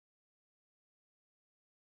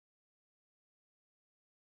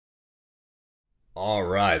All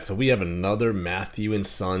right, so we have another Matthew and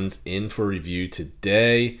Sons in for review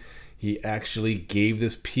today. He actually gave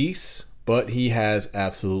this piece, but he has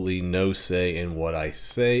absolutely no say in what I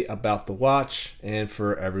say about the watch. And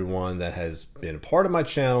for everyone that has been a part of my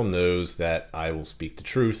channel knows that I will speak the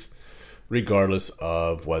truth, regardless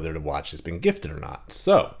of whether the watch has been gifted or not.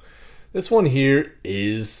 So this one here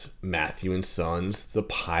is Matthew and Sons, the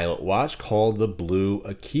pilot watch called the Blue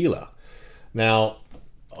Aquila. Now,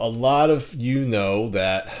 a lot of you know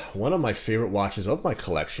that one of my favorite watches of my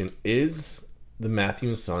collection is the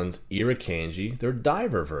Matthew & Sons Irukandji, their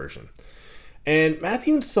diver version. And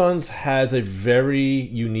Matthew & Sons has a very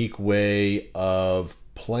unique way of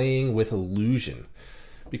playing with illusion,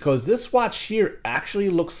 because this watch here actually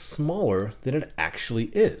looks smaller than it actually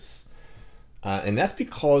is. And that's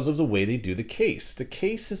because of the way they do the case. The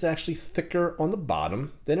case is actually thicker on the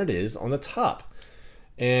bottom than it is on the top.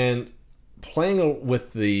 And playing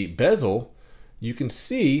with the bezel, you can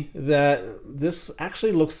see that this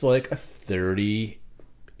actually looks like a 38,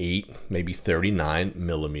 maybe 39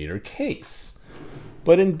 millimeter case.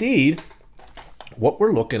 But indeed, what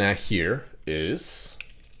we're looking at here is,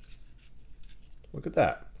 look at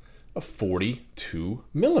that, a 42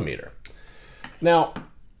 millimeter. Now,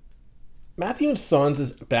 Matthew & Sons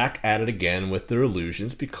is back at it again with their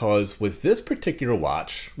illusions, because with this particular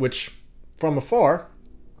watch, which from afar,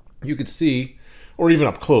 you could see, or even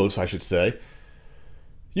up close, I should say,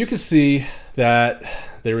 you can see that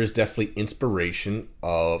there is definitely inspiration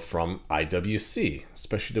from IWC,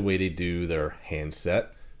 especially the way they do their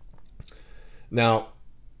handset. Now,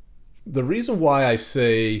 the reason why I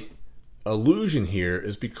say illusion here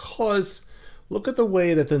is because look at the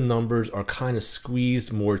way that the numbers are kind of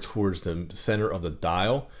squeezed more towards the center of the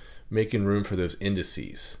dial, making room for those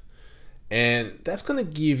indices. And that's going to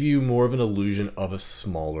give you more of an illusion of a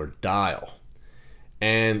smaller dial.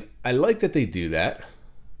 And I like that they do that.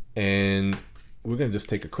 And we're going to just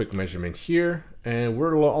take a quick measurement here. And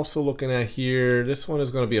we're also looking at here, this one is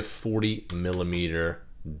going to be a 40 millimeter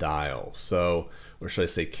dial. So, or should I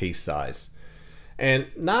say case size. And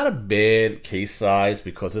not a bad case size,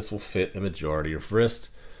 because this will fit the majority of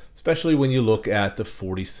wrist, especially when you look at the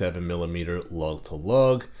 47 millimeter lug to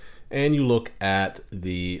lug. And you look at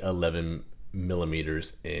the 11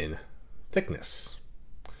 millimeters in thickness.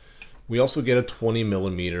 We also get a 20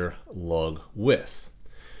 millimeter lug width.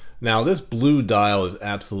 Now, this blue dial is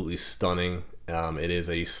absolutely stunning. It is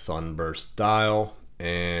a sunburst dial,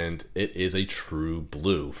 and it is a true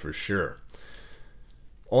blue for sure.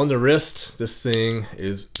 On the wrist, this thing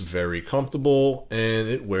is very comfortable and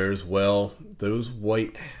it wears well. Those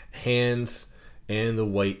white hands and the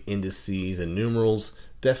white indices and numerals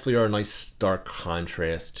definitely are a nice stark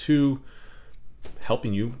contrast to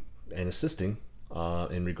helping you and assisting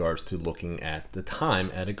in regards to looking at the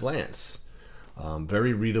time at a glance.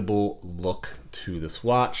 Very readable look to this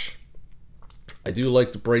watch. I do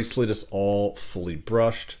like the bracelet. It's all fully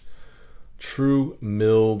brushed, true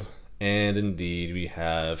milled, and indeed we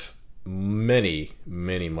have many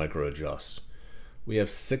micro adjusts. We have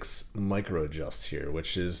 6 micro adjusts here,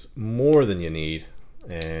 which is more than you need,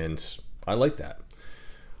 and I like that.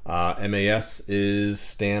 MAS is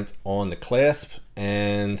stamped on the clasp,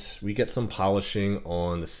 and we get some polishing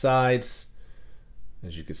on the sides,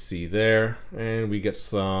 as you can see there, and we get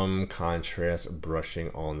some contrast brushing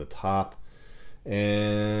on the top,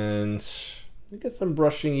 and we get some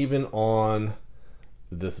brushing even on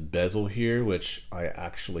this bezel here, which I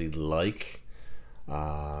actually like.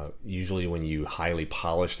 Usually when you highly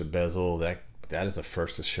polish the bezel, that is the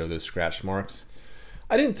first to show those scratch marks.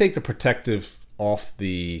 I didn't take the protective off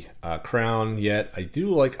the crown yet. I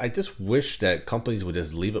just wish that companies would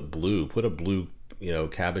just leave it blue, put a blue,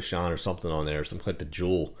 cabochon or something on there, some type of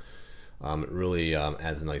jewel. It really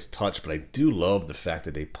adds a nice touch. But I do love the fact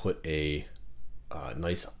that they put a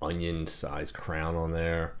nice onion sized crown on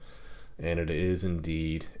there, and it is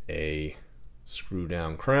indeed a screw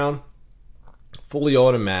down crown, fully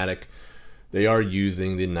automatic. They are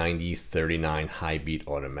using the 9039 high beat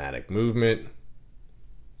automatic movement.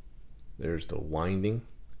 There's the winding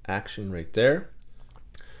action right there.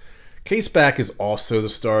 Caseback is also the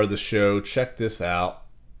star of the show. Check this out.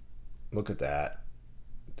 Look at that.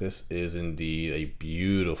 This is indeed a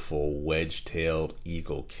beautiful wedge-tailed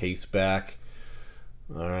Eagle caseback.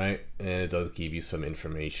 All right, and it does give you some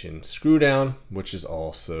information. Screwdown, which is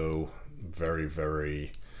also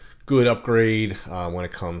very good upgrade when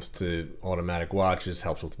it comes to automatic watches.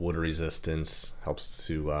 Helps with water resistance. Helps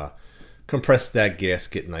to compress that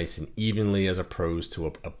gasket nice and evenly, as opposed to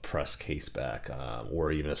a pressed caseback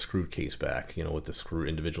or even a screwed caseback, with the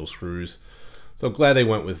individual screws. So I'm glad they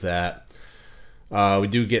went with that. We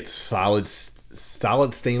do get solid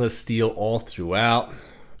stainless steel all throughout.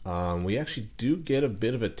 We actually do get a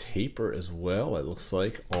bit of a taper as well, it looks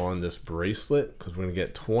like, on this bracelet, because we're going to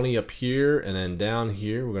get 20 up here, and then down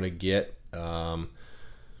here we're going to get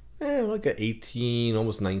like a 18,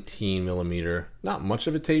 almost 19 millimeter. Not much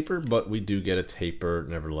of a taper, but we do get a taper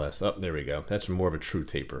nevertheless. Oh, there we go. That's more of a true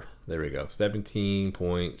taper. There we go.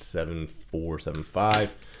 17.7475.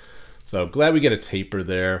 So glad we get a taper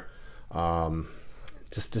there.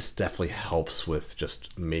 This definitely helps with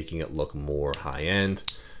just making it look more high end,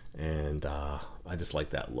 and I just like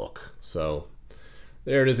that look. So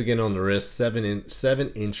there it is again on the wrist,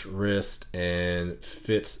 7-inch wrist, and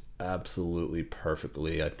fits absolutely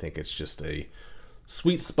perfectly. I think it's just a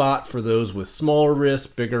sweet spot for those with smaller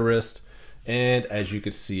wrist, bigger wrist, and as you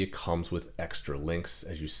can see, it comes with extra links,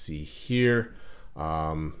 as you see here.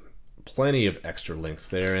 Plenty of extra links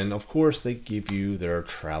there, and of course they give you their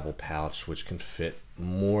travel pouch, which can fit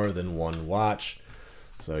more than one watch.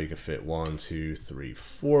 So you can fit 1, 2, 3,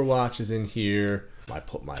 4 watches in here. I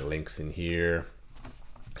put my links in here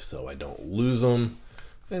so I don't lose them,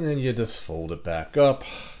 and then you just fold it back up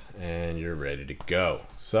and you're ready to go.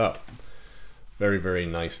 So very, very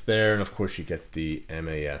nice there, and of course you get the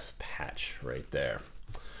MAS patch right there.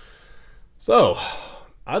 So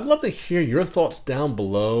I'd love to hear your thoughts down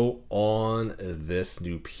below on this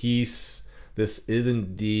new piece. This is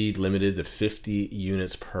indeed limited to 50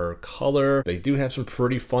 units per color. They do have some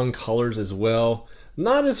pretty fun colors as well.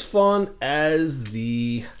 Not as fun as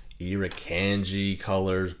the Irukandji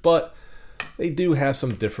colors, but they do have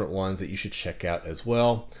some different ones that you should check out as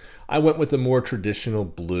well. I went with the more traditional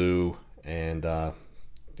blue, and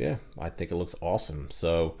yeah, I think it looks awesome.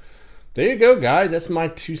 So there you go, guys. That's my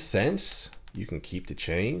 2 cents. You can keep the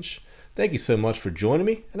change. Thank you so much for joining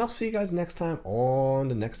me, and I'll see you guys next time on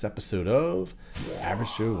the next episode of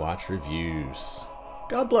Average Joe Watch Reviews.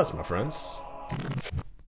 God bless, my friends.